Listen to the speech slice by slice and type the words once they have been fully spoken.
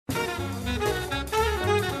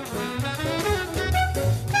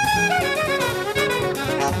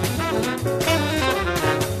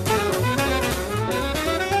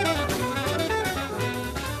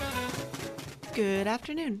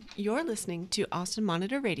afternoon. You're listening to Austin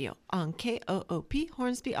Monitor Radio on KOOP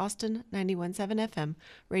Hornsby Austin 91.7 FM,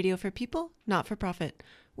 radio for people, not for profit.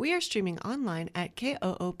 We are streaming online at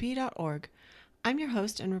koop.org. I'm your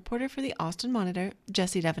host and reporter for the Austin Monitor,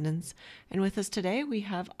 Jessie Devenins. And with us today, we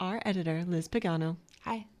have our editor, Liz Pagano.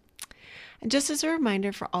 Hi. And just as a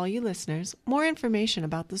reminder for all you listeners, more information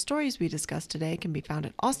about the stories we discussed today can be found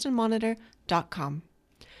at austinmonitor.com.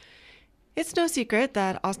 It's no secret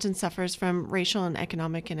that Austin suffers from racial and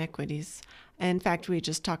economic inequities. In fact, we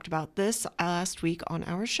just talked about this last week on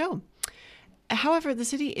our show. However, the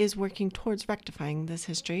city is working towards rectifying this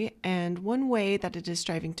history, and one way that it is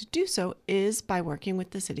striving to do so is by working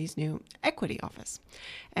with the city's new Equity Office.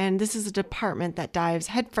 And this is a department that dives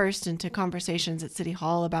headfirst into conversations at City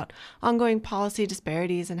Hall about ongoing policy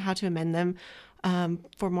disparities and how to amend them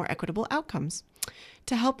for more equitable outcomes.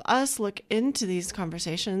 To help us look into these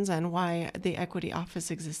conversations and why the Equity Office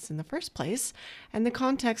exists in the first place, and the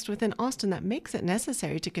context within Austin that makes it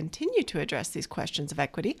necessary to continue to address these questions of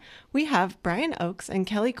equity, we have Brian Oakes and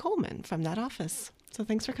Kelly Coleman from that office. So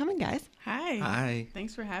thanks for coming, guys. Hi. Hi.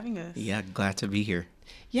 Thanks for having us. Yeah, glad to be here.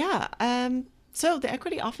 Yeah. So the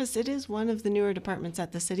Equity Office, it is one of the newer departments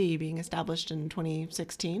at the city, being established in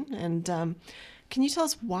 2016. And can you tell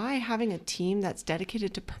us why having a team that's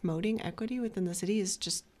dedicated to promoting equity within the city is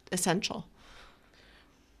just essential?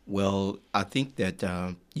 Well, I think that,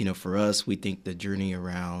 for us, we think the journey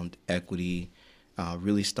around equity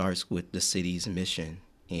really starts with the city's mission.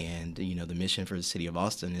 And, the mission for the city of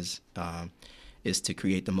Austin is to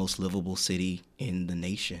create the most livable city in the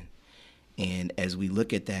nation. And as we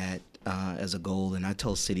look at that as a goal, and I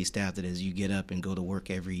tell city staff that as you get up and go to work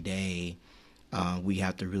every day, we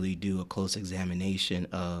have to really do a close examination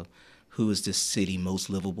of who is this city most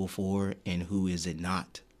livable for and who is it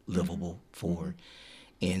not livable for.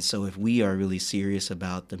 Mm-hmm. And so if we are really serious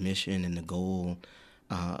about the mission and the goal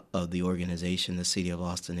of the organization, the city of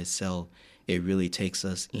Austin itself, it really takes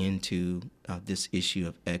us into this issue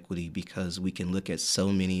of equity, because we can look at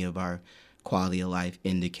so many of our quality of life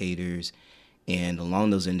indicators. And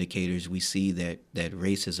along those indicators, we see that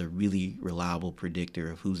race is a really reliable predictor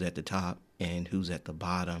of who's at the top and who's at the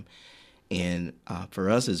bottom. And for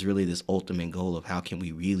us, it's really this ultimate goal of how can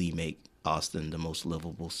we really make Austin the most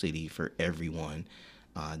livable city for everyone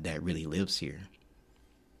that really lives here.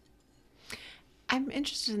 I'm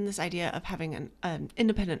interested in this idea of having an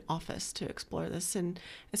independent office to explore this. And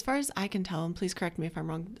as far as I can tell, and please correct me if I'm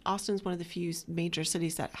wrong, Austin's one of the few major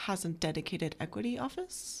cities that has a dedicated equity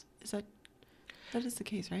office. That is the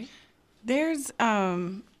case, right? There's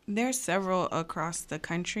several across the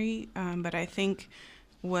country, but I think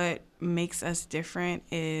what makes us different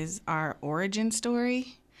is our origin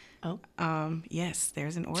story. Oh. Yes,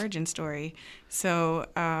 there's an origin story. So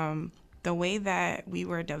the way that we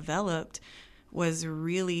were developed was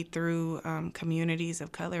really through communities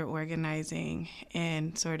of color organizing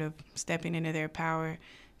and sort of stepping into their power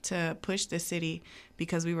to push the city,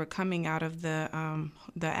 because we were coming out of the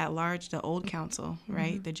at-large, the old council,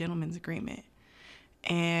 right, mm-hmm. the gentleman's agreement.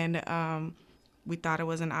 And we thought it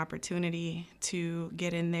was an opportunity to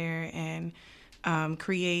get in there and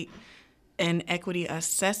create an equity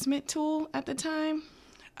assessment tool at the time,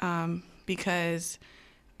 because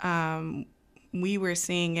we were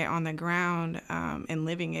seeing it on the ground and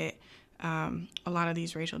living it, a lot of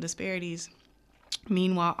these racial disparities.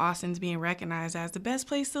 Meanwhile, Austin's being recognized as the best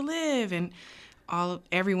place to live, and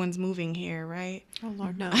everyone's moving here, right? Oh,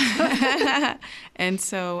 Lord, no. And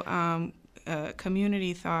so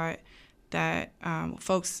community thought that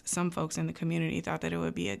some folks in the community thought that it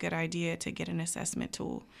would be a good idea to get an assessment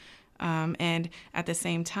tool. And at the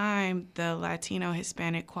same time, the Latino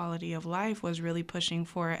Hispanic quality of life was really pushing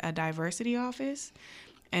for a diversity office.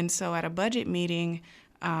 And so at a budget meeting,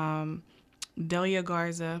 Delia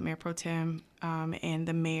Garza, Mayor Pro Tem, and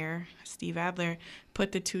the mayor, Steve Adler,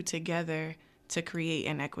 put the two together to create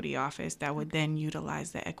an equity office that would then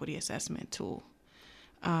utilize the equity assessment tool.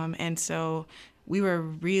 And so we were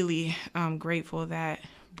really grateful that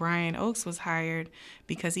Brian Oakes was hired,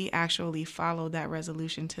 because he actually followed that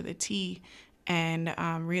resolution to the T and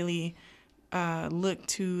really looked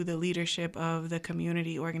to the leadership of the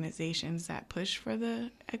community organizations that push for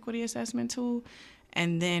the equity assessment tool,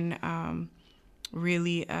 and then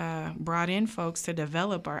really brought in folks to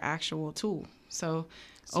develop our actual tool. So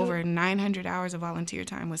over 900 hours of volunteer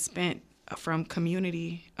time was spent from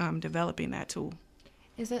community developing that tool.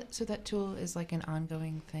 So that tool is like an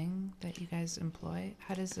ongoing thing that you guys employ?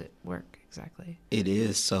 How does it work exactly? It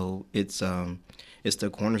is. So it's the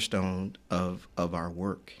cornerstone of our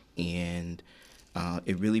work, and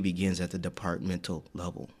it really begins at the departmental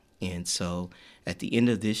level. And so at the end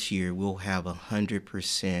of this year, we'll have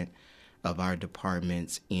 100% of our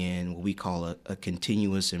departments in what we call a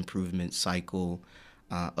continuous improvement cycle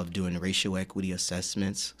of doing racial equity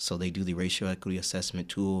assessments. So they do the racial equity assessment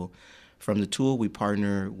tool. From the tool, we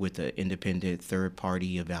partner with an independent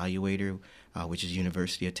third-party evaluator, which is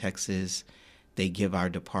University of Texas. They give our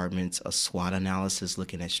departments a SWOT analysis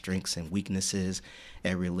looking at strengths and weaknesses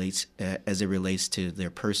as it relates to their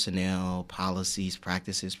personnel, policies,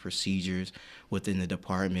 practices, procedures within the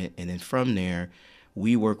department. And then from there,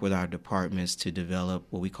 we work with our departments to develop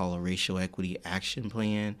what we call a racial equity action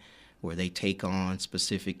plan, where they take on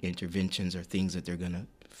specific interventions or things that they're going to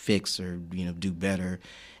fix or do better.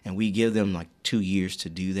 And we give them like 2 years to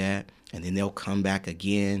do that. And then they'll come back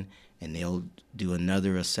again and they'll do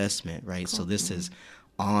another assessment, right? Cool. So this is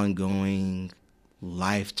ongoing,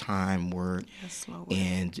 lifetime work. Yeah, slow work.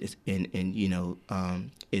 And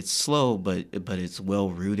it's slow, but it's well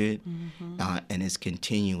rooted, and it's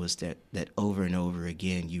continuous. That over and over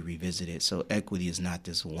again you revisit it. So equity is not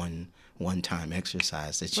this one-time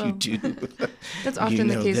exercise that you do. That's often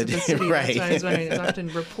the case of the city. Right. That's what I was wondering. It's often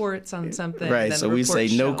reports on something. Right. So we say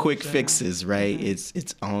no quick show. fixes. Right.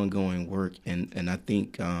 It's ongoing work, and I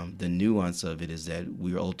think the nuance of it is that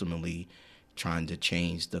we're ultimately trying to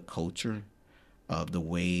change the culture of the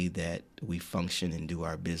way that we function and do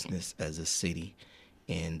our business as a city.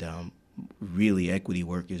 And really, equity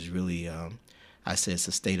work is really, I say it's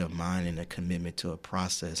a state of mind and a commitment to a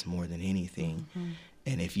process more than anything.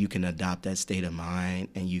 And if you can adopt that state of mind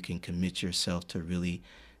and you can commit yourself to really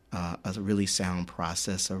a really sound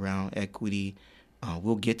process around equity,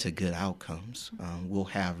 we'll get to good outcomes. We'll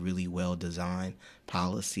have really well-designed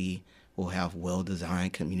policy. We'll have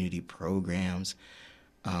well-designed community programs.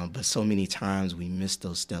 But so many times we miss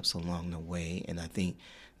those steps along the way, and I think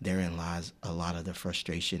therein lies a lot of the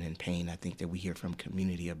frustration and pain I think that we hear from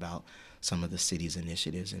community about some of the city's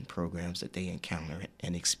initiatives and programs that they encounter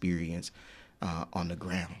and experience on the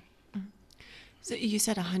ground. So you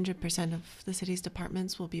said 100% of the city's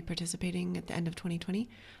departments will be participating at the end of 2020.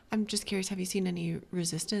 I'm just curious, have you seen any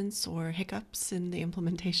resistance or hiccups in the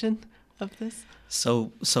implementation of this?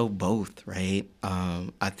 So both, right?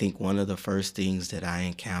 I think one of the first things that I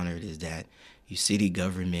encountered is that your city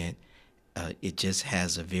government, it just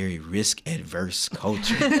has a very risk-adverse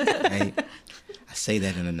culture, right? I say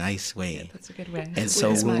that in a nice way. Yeah, that's a good way. And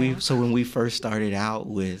so when we first started out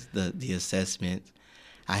with the assessment,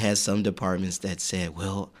 I had some departments that said,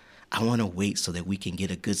 well, I want to wait so that we can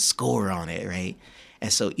get a good score on it, right?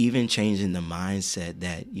 And so even changing the mindset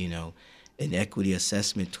that, an equity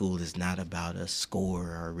assessment tool is not about a score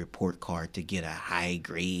or a report card to get a high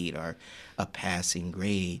grade or a passing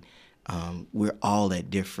grade. We're all at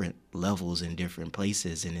different levels in different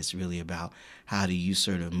places, and it's really about how do you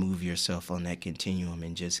sort of move yourself on that continuum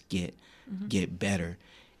and just get better.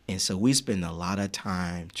 And so we spend a lot of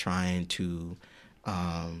time trying to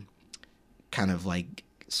kind of like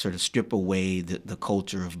sort of strip away the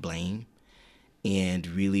culture of blame and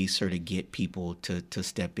really sort of get people to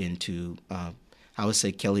step into, I would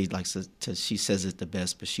say Kelly likes she says it the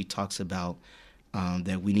best, but she talks about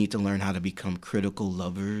that we need to learn how to become critical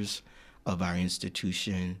lovers of our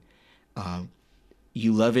institution.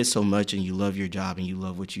 You love it so much and you love your job and you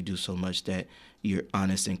love what you do so much that you're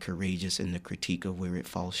honest and courageous in the critique of where it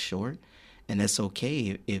falls short. And that's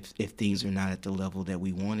okay if things are not at the level that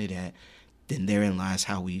we want it at, then therein lies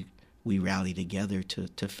how we rally together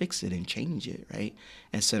to fix it and change it, right?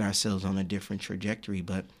 And set ourselves on a different trajectory.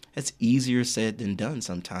 But it's easier said than done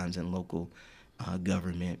sometimes in local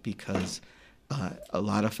government because a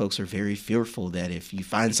lot of folks are very fearful that if you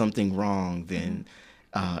find something wrong, then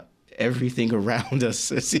everything around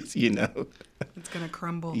us is, it's going to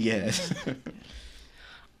crumble. Yes.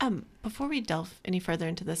 Before we delve any further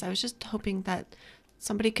into this, I was just hoping that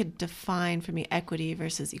somebody could define for me equity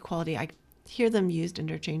versus equality. I hear them used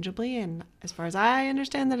interchangeably, and as far as I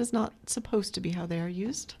understand, that is not supposed to be how they are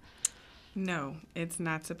used. No, it's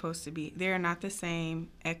not supposed to be. They're not the same.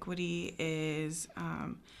 Equity is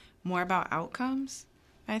more about outcomes,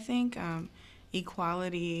 I think.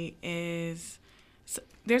 Equality is...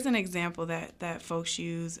 There's an example that folks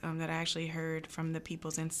use that I actually heard from the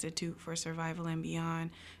People's Institute for Survival and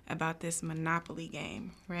Beyond about this Monopoly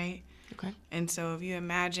game, right? Okay. And so if you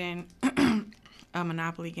imagine a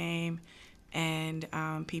Monopoly game and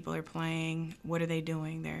people are playing, what are they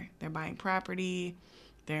doing? They're buying property,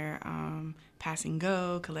 they're passing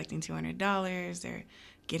go, collecting $200, they're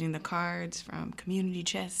getting the cards from Community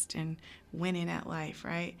Chest and winning at life,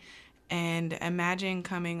 right? And imagine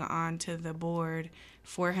coming onto the board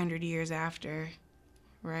 400 years after,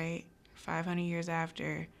 right? 500 years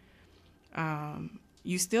after,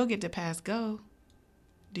 you still get to pass go.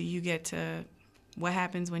 Do you get to, what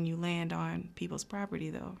happens when you land on people's property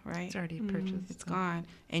though, right? It's already purchased. It's gone,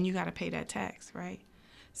 and you got to pay that tax, right?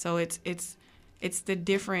 So it's the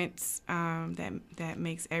difference that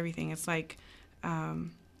makes everything. It's like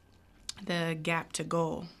the gap to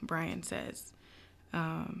goal, Brian says.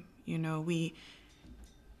 You know,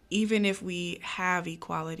 even if we have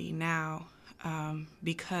equality now,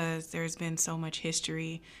 because there's been so much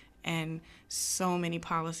history and so many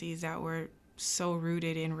policies that were so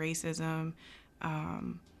rooted in racism,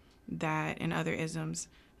 that and other isms,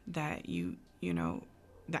 that you know,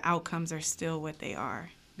 the outcomes are still what they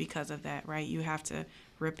are because of that, right? You have to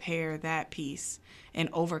repair that piece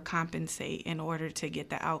and overcompensate in order to get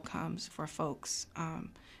the outcomes for folks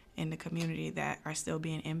in the community that are still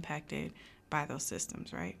being impacted by those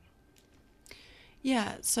systems, right?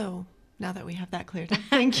 Yeah, so now that we have that cleared up,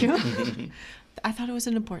 thank you. I thought it was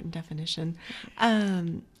an important definition.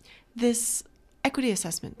 This equity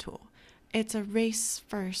assessment tool, it's a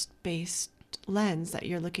race-first based lens that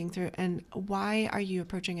you're looking through, and why are you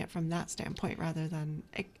approaching it from that standpoint rather than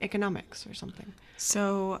economics or something?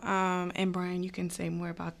 So, and Brian, you can say more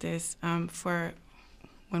about this. For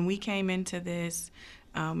when we came into this,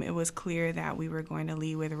 it was clear that we were going to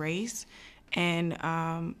lead with race, and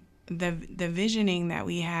the visioning that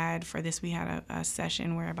we had for this, we had a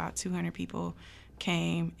session where about 200 people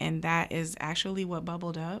came, and that is actually what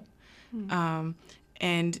bubbled up.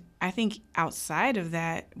 And I think outside of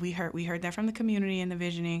that, we heard that from the community and the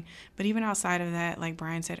visioning, but even outside of that, like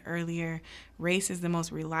Brian said earlier, race is the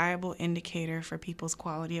most reliable indicator for people's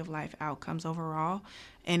quality of life outcomes overall.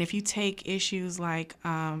 And if you take issues like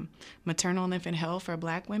maternal and infant health for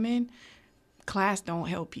Black women, class don't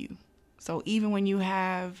help you. So even when you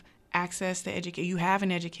have access to education, you have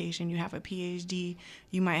an education, you have a PhD,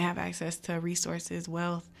 you might have access to resources,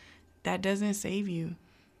 wealth, that doesn't save you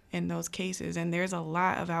in those cases. And there's a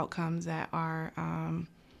lot of outcomes that are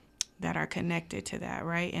connected to that,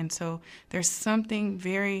 right? And so there's something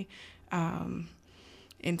very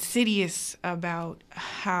insidious about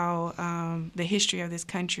how the history of this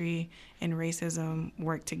country and racism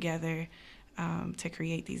work together to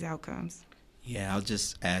create these outcomes. Yeah, I'll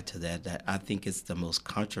just add to that I think it's the most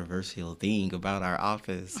controversial thing about our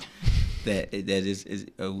office. that is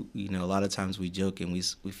you know, a lot of times we joke and we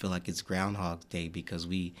feel like it's Groundhog Day because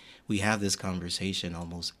we have this conversation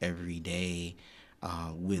almost every day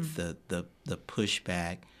with the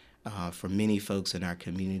pushback from many folks in our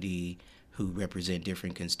community who represent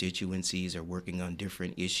different constituencies or working on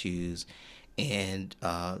different issues, and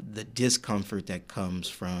the discomfort that comes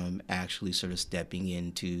from actually sort of stepping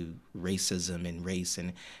into racism and race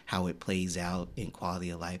and how it plays out in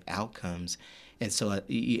quality of life outcomes. And so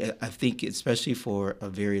I think especially for a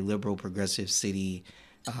very liberal progressive city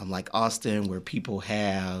like Austin, where people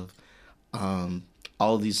have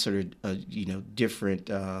all these sort of you know, different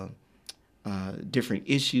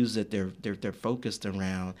issues that they're focused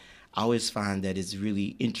around, I always find that it's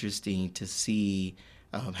really interesting to see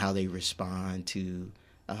how they respond to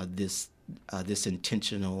this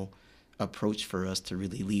intentional approach for us to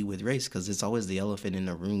really lead with race, because it's always the elephant in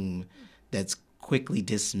the room that's quickly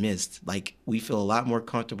dismissed. Like, we feel a lot more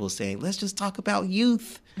comfortable saying, let's just talk about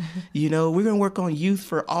youth. You know, we're going to work on youth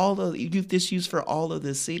issues for all of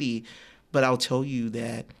the city. But I'll tell you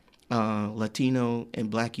that Latino and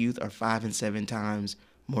Black youth are 5 and 7 times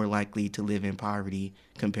more likely to live in poverty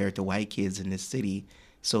compared to white kids in this city.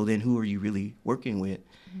 So then who are you really working with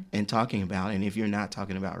and talking about? And if you're not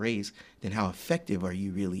talking about race, then how effective are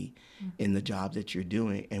you really in the job that you're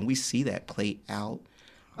doing? And we see that play out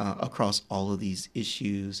across all of these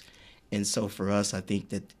issues. And so for us, I think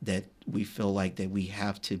that we feel like that we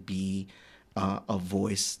have to be a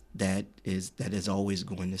voice that is always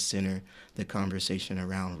going to center the conversation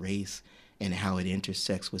around race and how it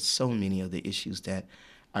intersects with so many of the issues that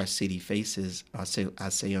our city faces. I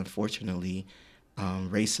say unfortunately,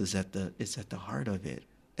 race is at the heart of it.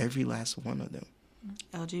 Every last one of them.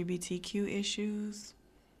 LGBTQ issues,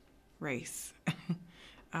 race.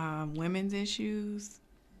 Women's issues,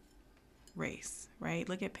 race, right?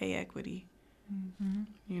 Look at pay equity. Mm-hmm.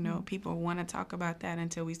 You know, people want to talk about that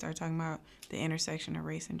until we start talking about the intersection of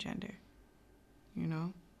race and gender, you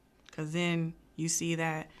know? Because then you see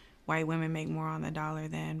that white women make more on the dollar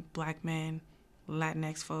than Black men,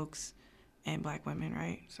 Latinx folks, and Black women,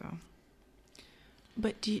 right? So.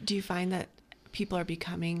 But do you find that people are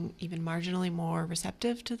becoming even marginally more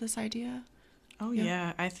receptive to this idea? Oh,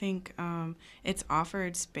 yeah. I think it's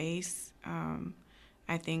offered space,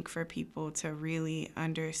 I think, for people to really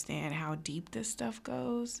understand how deep this stuff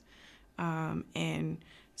goes. And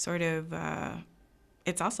sort of,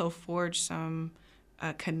 it's also forged some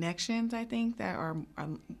connections, I think, that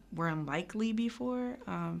were unlikely before,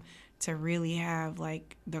 to really have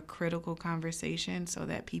like the critical conversation so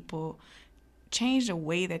that people change the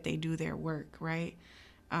way that they do their work, right?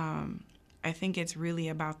 I think it's really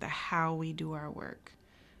about the how we do our work,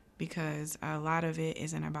 because a lot of it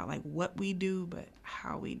isn't about like what we do, but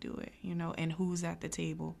how we do it, and who's at the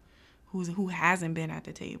table, who hasn't been at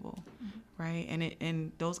the table, right?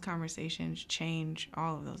 And those conversations change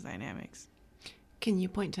all of those dynamics. Can you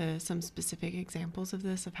point to some specific examples of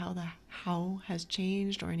this, of how the how has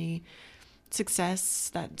changed, or any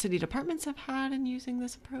success that city departments have had in using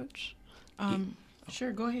this approach?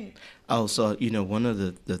 Sure, go ahead. Oh, so, one of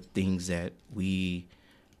the things that we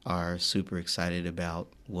are super excited about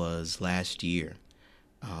was last year.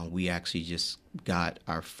 We actually just got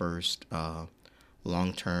our first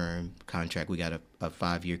long-term contract. We got a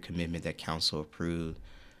 5-year commitment that council approved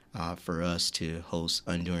for us to host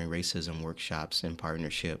Undoing Racism workshops in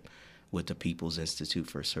partnership with the People's Institute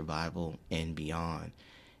for Survival and Beyond.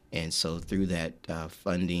 And so through that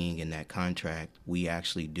funding and that contract, we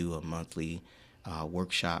actually do a monthly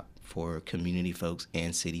workshop for community folks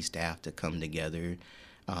and city staff to come together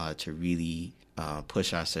to really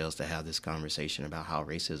push ourselves to have this conversation about how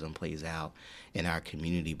racism plays out in our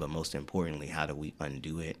community, but most importantly, how do we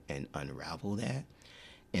undo it and unravel that?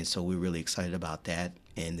 And so we're really excited about that.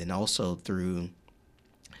 And then also through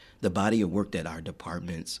the body of work that our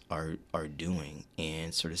departments are doing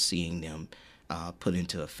and sort of seeing them put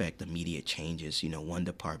into effect immediate changes. One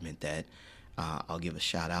department that I'll give a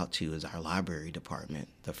shout out to is our library department.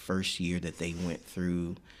 The first year that they went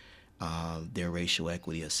through their racial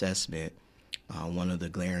equity assessment, one of the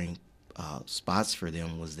glaring spots for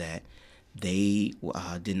them was that they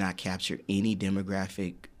did not capture any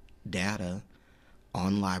demographic data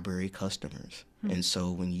on library customers. Mm-hmm. And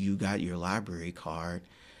so when you got your library card,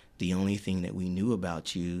 the only thing that we knew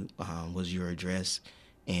about you was your address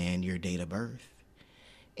and your date of birth.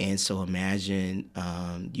 And so imagine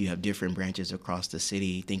you have different branches across the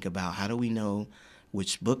city. Think about, how do we know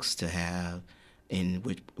which books to have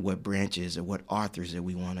and what branches or what authors that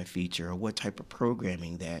we want to feature, or what type of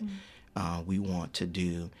programming that we want to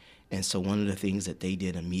do. And so one of the things that they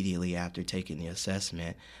did immediately after taking the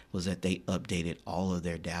assessment was that they updated all of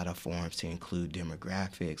their data forms to include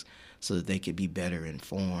demographics so that they could be better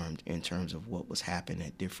informed in terms of what was happening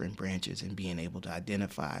at different branches and being able to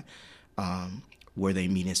identify where they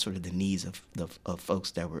meeting sort of the needs of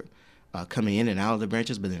folks that were coming in and out of the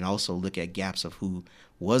branches, but then also look at gaps of who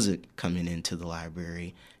wasn't coming into the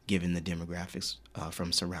library given the demographics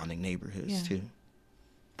from surrounding neighborhoods too.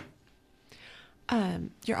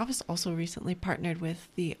 Your office also recently partnered with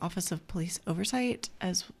the Office of Police Oversight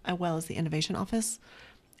as well as the Innovation Office,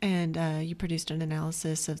 and you produced an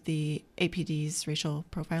analysis of the APD's racial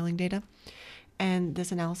profiling data. And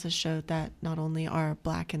this analysis showed that not only are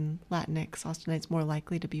Black and Latinx Austinites more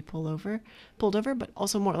likely to be pulled over, but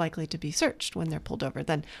also more likely to be searched when they're pulled over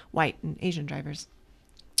than white and Asian drivers.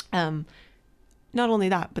 Not only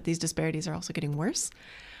that, but these disparities are also getting worse.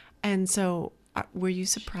 And so were you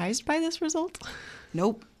surprised by this result?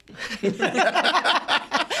 Nope.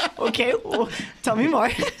 Okay, well, tell me more.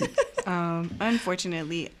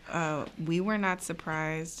 Unfortunately, we were not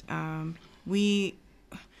surprised. We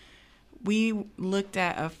looked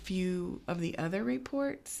at a few of the other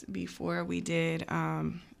reports before we did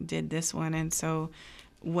this one, and so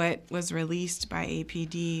what was released by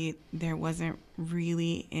APD, there wasn't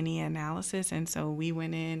really any analysis, and so we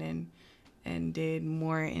went in and did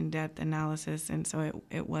more in-depth analysis, and so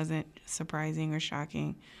it wasn't surprising or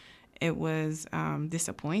shocking. It was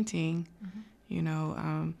disappointing,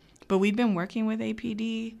 but we've been working with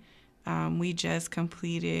APD. We just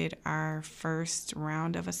completed our first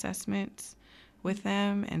round of assessments with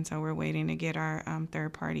them, and so we're waiting to get our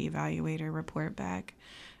third-party evaluator report back.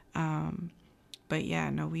 But yeah,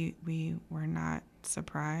 no, we were not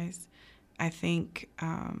surprised. I think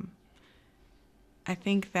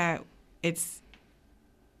that it's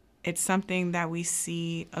something that we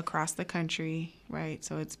see across the country, right?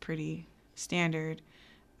 So it's pretty standard,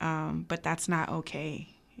 but that's not okay,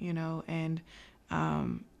 and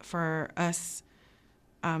for us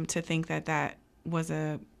to think that was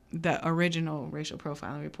the original racial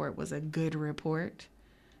profiling report was a good report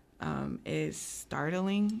is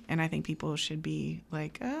startling, and I think people should be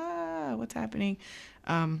like, what's happening?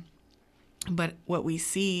 But what we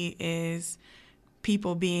see is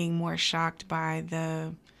people being more shocked by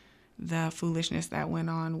the foolishness that went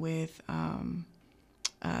on with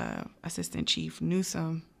Assistant Chief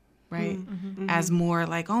Newsom, right? Mm-hmm. As more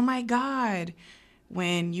like, oh my God,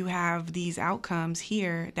 when you have these outcomes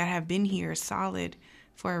here that have been here solid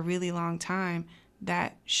for a really long time,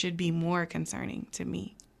 that should be more concerning to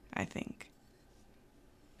me, I think.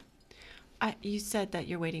 You said that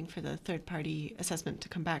you're waiting for the third-party assessment to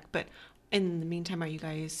come back, but in the meantime, are you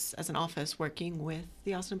guys, as an office, working with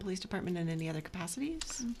the Austin Police Department in any other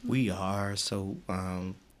capacities? We are. So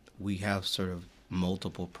we have sort of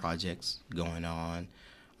multiple projects going on.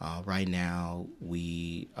 Right now,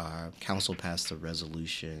 council passed a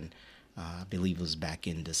resolution, I believe it was back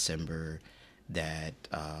in December, that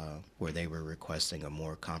where they were requesting a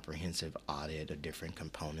more comprehensive audit of different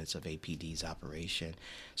components of APD's operation.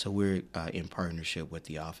 So we're in partnership with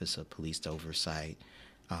the Office of Police Oversight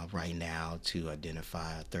right now to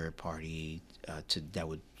identify a third party that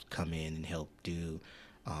would come in and help do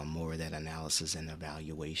more of that analysis and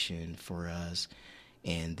evaluation for us.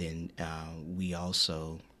 And then we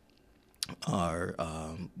also are,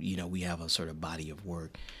 we have a sort of body of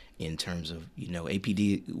work in terms of,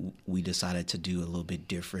 APD, we decided to do a little bit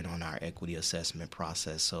different on our equity assessment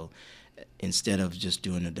process. So instead of just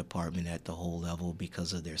doing a department at the whole level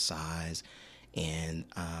because of their size and,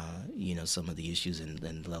 some of the issues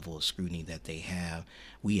and level of scrutiny that they have,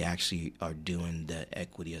 we actually are doing the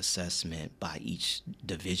equity assessment by each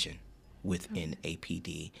division within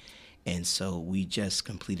APD. And so we just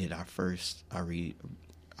completed our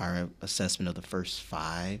assessment of the first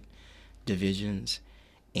 5 divisions,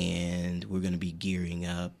 and we're going to be gearing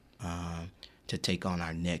up to take on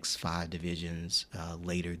our next 5 divisions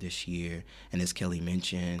later this year. And as Kelly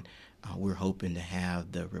mentioned, we're hoping to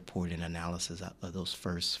have the report and analysis of those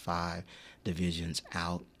first 5 divisions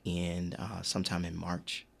out in sometime in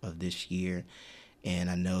March of this year. And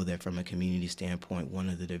I know that from a community standpoint, one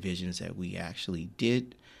of the divisions that we actually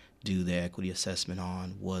did do the equity assessment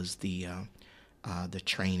on was the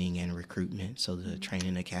training and recruitment. So the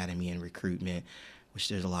training academy and recruitment, which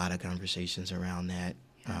there's a lot of conversations around that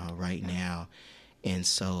right now. And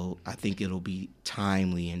so I think it'll be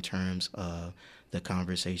timely in terms of the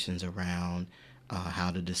conversations around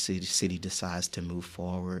how the city decides to move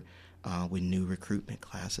forward with new recruitment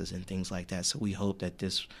classes and things like that. So we hope that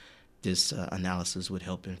this analysis would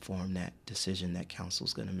help inform that decision that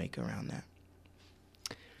council's going to make around that.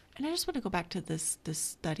 And I just want to go back to this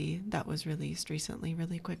study that was released recently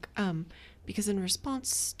really quick, because in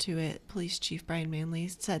response to it, Police Chief Brian Manley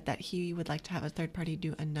said that he would like to have a third party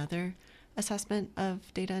do another assessment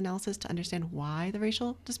of data analysis to understand why the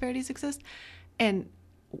racial disparities exist. And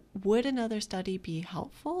would another study be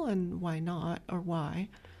helpful, and why not, or why?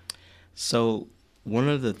 So one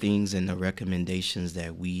of the things in the recommendations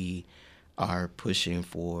that we are pushing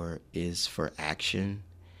for is for action.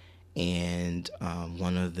 And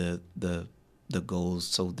one of the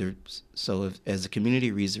goals, as the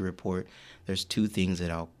community reads the report, there's 2 things that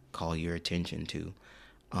I'll call your attention to.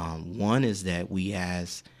 One is that we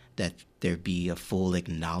ask that there be a full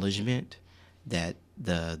acknowledgement that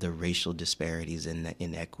the racial disparities and the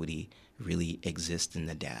inequity really exist in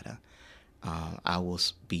the data. I will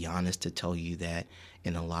be honest to tell you that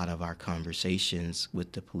in a lot of our conversations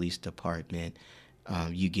with the police department,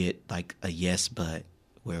 you get like a yes, but,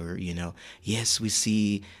 where, yes, we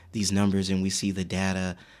see these numbers and we see the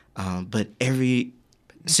data, but every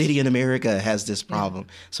city in America has this problem.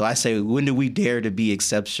 So I say, when do we dare to be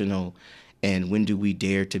exceptional, and when do we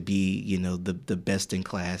dare to be, the best in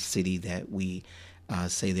class city that we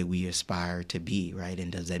say that we aspire to be, right?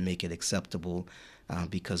 And does that make it acceptable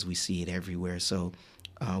because we see it everywhere? So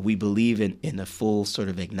we believe in a full sort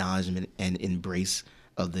of acknowledgement and embrace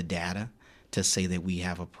of the data to say that we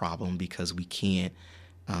have a problem, because we can't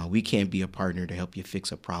be a partner to help you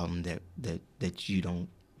fix a problem that you don't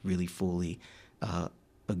really fully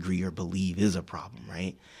agree or believe is a problem,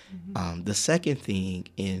 right? Mm-hmm. The second thing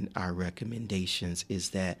in our recommendations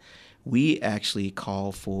is that we actually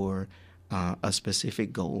call for a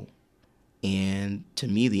specific goal. And to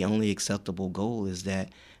me, the only acceptable goal is that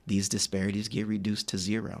these disparities get reduced to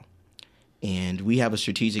 0. And we have a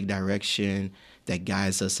strategic direction that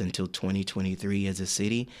guides us until 2023 as a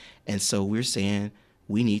city. And so we're saying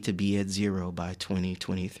we need to be at 0 by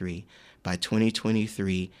 2023. By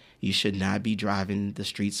 2023, you should not be driving the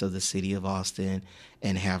streets of the city of Austin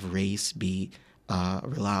and have race be a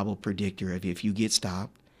reliable predictor of if you get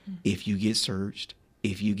stopped, if you get searched,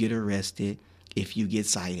 if you get arrested, if you get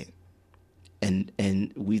cited.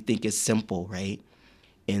 And we think it's simple, right?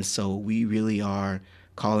 And so we really are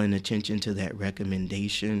calling attention to that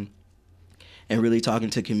recommendation and really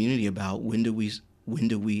talking to community about when do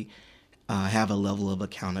we have a level of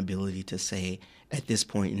accountability to say, at this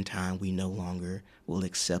point in time, we no longer will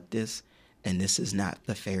accept this, and this is not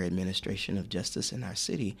the fair administration of justice in our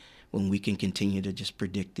city when we can continue to just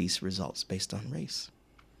predict these results based on race.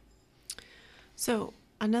 So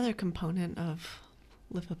another component of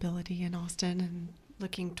livability in Austin and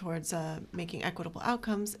looking towards making equitable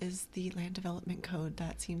outcomes is the land development code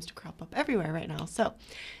that seems to crop up everywhere right now. So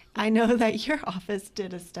I know that your office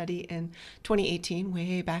did a study in 2018,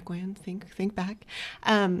 way back when, think back,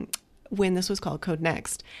 when this was called Code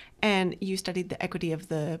Next, and you studied the equity of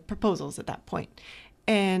the proposals at that point.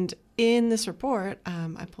 And in this report,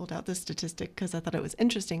 I pulled out this statistic because I thought it was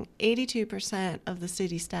interesting. 82% of the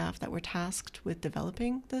city staff that were tasked with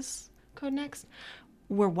developing this Code Next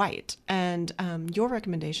were white. And your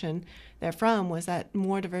recommendation therefrom was that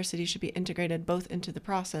more diversity should be integrated both into the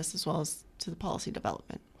process as well as to the policy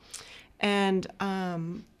development. And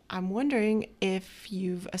I'm wondering if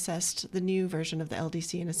you've assessed the new version of the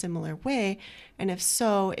LDC in a similar way, and if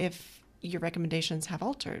so, if your recommendations have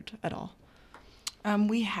altered at all.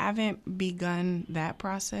 We haven't begun that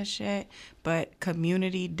process yet, but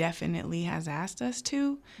community definitely has asked us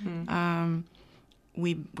to. Mm-hmm.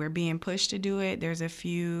 We're being pushed to do it. There's a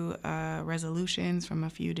few resolutions from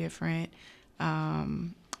a few different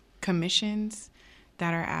commissions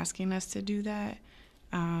that are asking us to do that.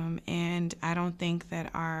 And I don't think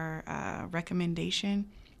that our recommendation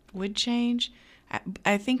would change.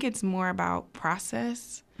 I think it's more about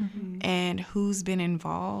process and who's been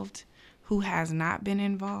involved, who has not been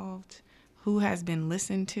involved, who has been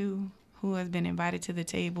listened to, who has been invited to the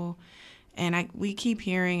table. And we keep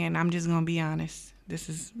hearing, and I'm just going to be honest, this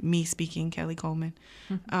is me speaking, Kelly Coleman,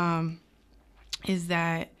 is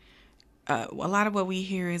that a lot of what we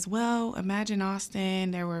hear is, well, imagine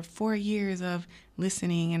Austin, there were 4 years of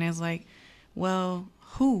listening. And it's like, well,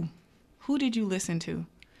 who did you listen to?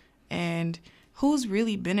 And who's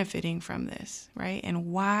really benefiting from this, right?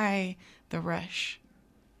 And why the rush?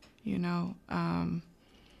 You know,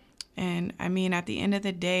 and I mean, at the end of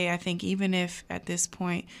the day, I think even if at this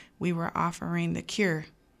point we were offering the cure,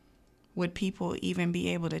 would people even be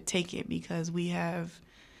able to take it? Because we have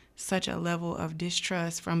such a level of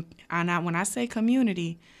distrust from, when I say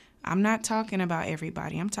community, I'm not talking about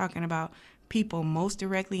everybody. I'm talking about people most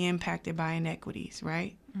directly impacted by inequities,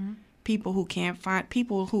 right? Mm-hmm. People who can't find,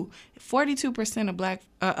 people who, 42%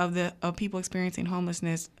 of people experiencing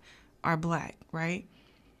homelessness are Black, right?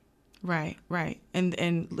 Right.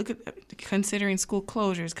 And look at, considering school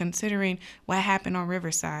closures, considering what happened on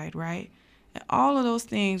Riverside, right? All of those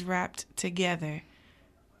things wrapped together.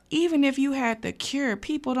 Even if you had the cure,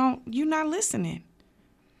 you're not listening.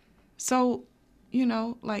 So, you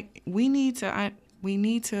know, like we need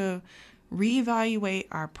to reevaluate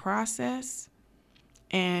our process.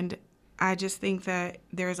 And I just think that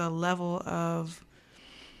there's a level of,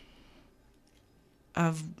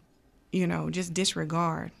 you know, just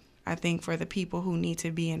disregard, I think, for the people who need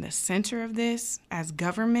to be in the center of this as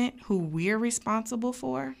government, who we're responsible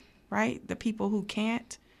for, right? The people who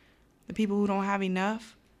can't, the people who don't have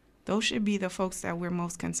enough, those should be the folks that we're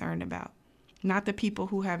most concerned about, not the people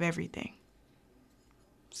who have everything.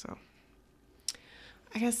 So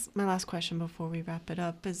I guess my last question before we wrap it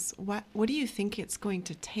up is, what do you think it's going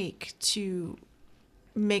to take to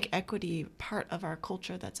make equity part of our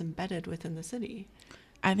culture that's embedded within the city?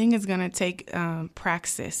 I think it's going to take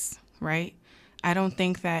praxis, right? I don't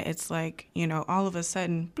think that it's like, you know, all of a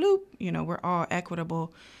sudden, bloop, you know, we're all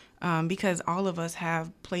equitable, because all of us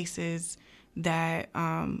have places that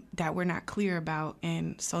we're not clear about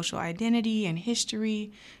in social identity and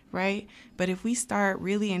history, right? But if we start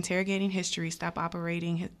really interrogating history, stop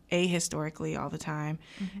operating ahistorically all the time,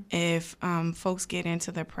 if folks get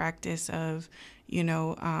into the practice of, you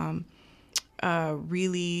know,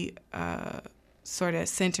 really sort of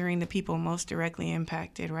centering the people most directly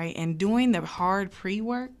impacted, right? And doing the hard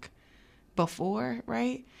pre-work before,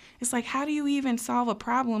 right? It's like, how do you even solve a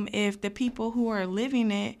problem if the people who are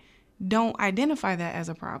living it don't identify that as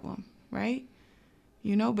a problem, right?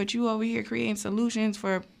 You know, but you over here creating solutions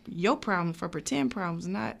for your problems, for pretend problems,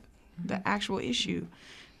 not the actual issue.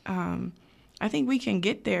 I think we can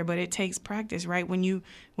get there, but it takes practice, right? When you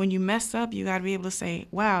mess up, you got to be able to say,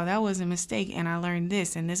 wow, that was a mistake, and I learned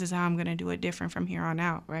this, and this is how I'm going to do it different from here on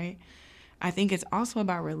out, right? I think it's also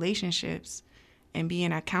about relationships and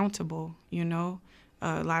being accountable, you know?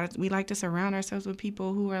 We like to surround ourselves with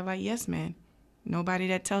people who are like yes men. Nobody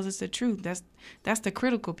that tells us the truth. That's the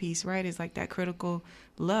critical piece, right? It's like that critical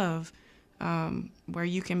love, where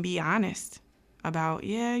you can be honest about,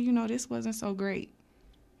 yeah, you know, this wasn't so great,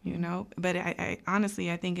 you know? But I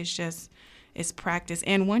honestly, I think it's practice.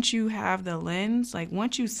 And once you have the lens, like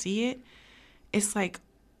once you see it, it's like,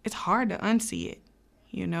 it's hard to unsee it,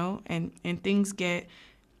 you know? And things get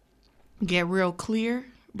real clear,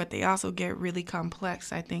 but they also get really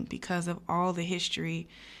complex, I think, because of all the history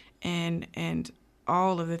and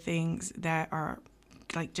all of the things that are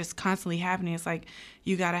like just constantly happening. It's like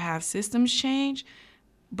you got to have systems change,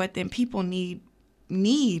 but then people need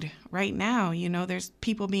right now. You know, there's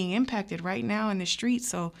people being impacted right now in the streets,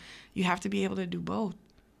 so you have to be able to do both.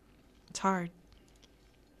 It's hard.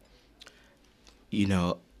 You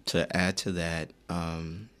know, to add to that,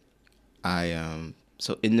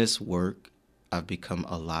 so in this work, I've become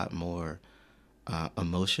a lot more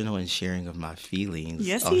emotional and sharing of my feelings.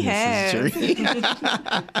 Yes, he has.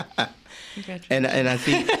 and I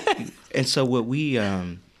think, and so what we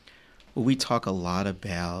talk a lot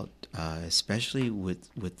about, especially with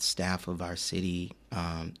staff of our city,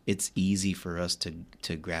 it's easy for us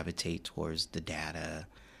to gravitate towards the data,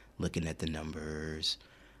 looking at the numbers,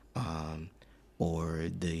 or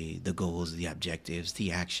the goals, the objectives,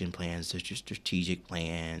 the action plans, the strategic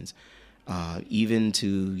plans, even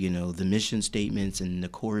to, you know, the mission statements and the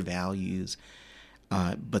core values.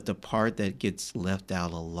 But the part that gets left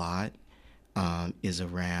out a lot is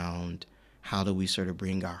around how do we sort of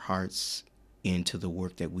bring our hearts into the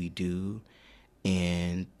work that we do,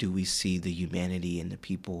 and do we see the humanity in the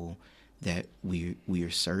people that we are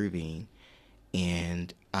serving.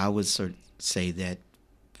 And I would sort of say that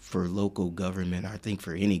for local government, I think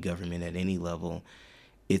for any government at any level,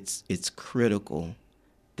 it's critical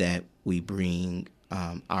that we bring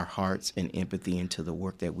our hearts and empathy into the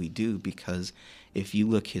work that we do, because if you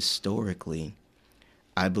look historically,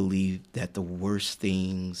 I believe that the worst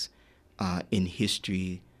things in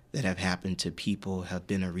history that have happened to people have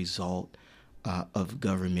been a result of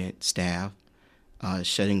government staff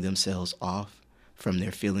shutting themselves off from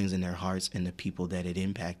their feelings and their hearts and the people that it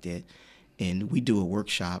impacted. And we do a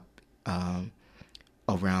workshop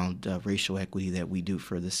around racial equity that we do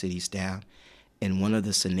for the city staff. And one of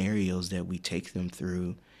the scenarios that we take them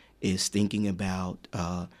through is thinking about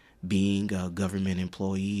being a government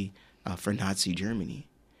employee for Nazi Germany.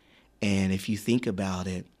 And if you think about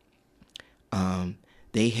it,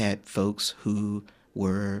 they had folks who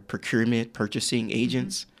were purchasing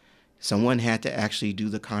agents. Someone had to actually do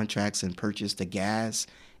the contracts and purchase the gas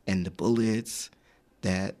and the bullets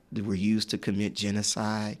that were used to commit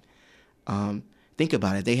genocide. Think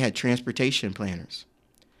about it. They had transportation planners.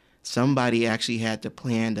 Somebody actually had to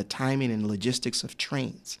plan the timing and logistics of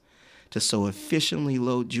trains to so efficiently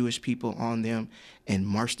load Jewish people on them and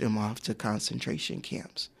march them off to concentration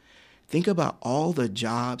camps. Think about all the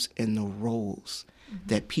jobs and the roles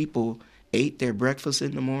that people ate their breakfast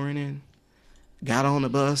in the morning, got on the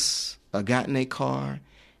bus, or got in a car,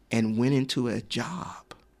 and went into a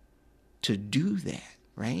job to do that,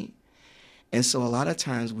 right? And so a lot of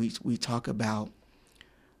times we talk about,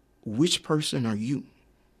 which person are you?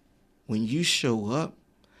 When you show up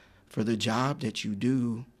for the job that you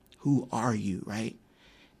do, who are you, right?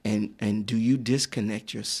 And do you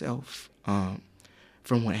disconnect yourself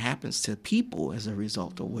from what happens to people as a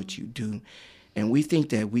result of what you do? And we think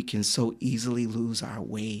that we can so easily lose our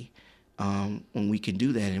way when we can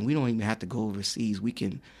do that. And we don't even have to go overseas. We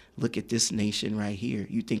can look at this nation right here.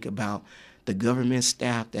 You think about the government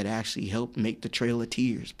staff that actually helped make the Trail of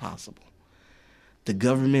Tears possible. The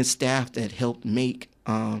government staff that helped make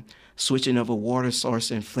switching of a water source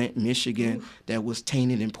in Flint, Michigan that was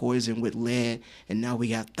tainted and poisoned with lead. And now we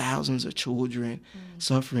got thousands of children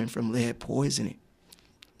suffering from lead poisoning.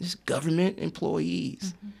 Just government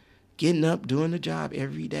employees getting up, doing the job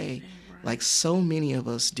every day, like so many of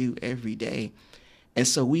us do every day. And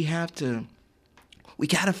so we got to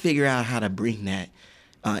figure out how to bring that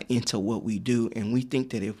into what we do. And we think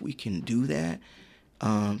that if we can do that,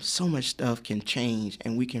 so much stuff can change,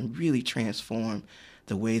 and we can really transform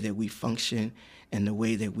the way that we function and the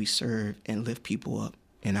way that we serve and lift people up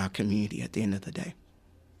in our community at the end of the day.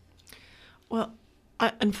 Well,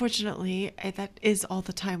 unfortunately, that is all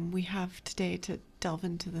the time we have today to delve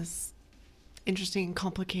into this interesting,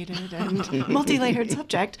 complicated, and multi-layered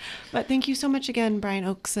subject. But thank you so much again, Brian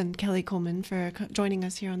Oakes and Kelly Coleman, for joining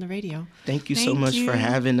us here on the radio. Thank you so much for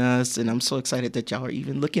having us. And I'm so excited that y'all are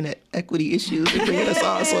even looking at equity issues and bringing us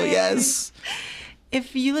on. So yes.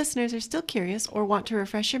 If you listeners are still curious or want to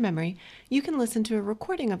refresh your memory, you can listen to a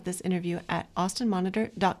recording of this interview at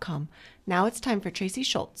austinmonitor.com. Now it's time for Tracy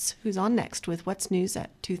Schultz, who's on next with What's News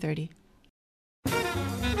at 2:30.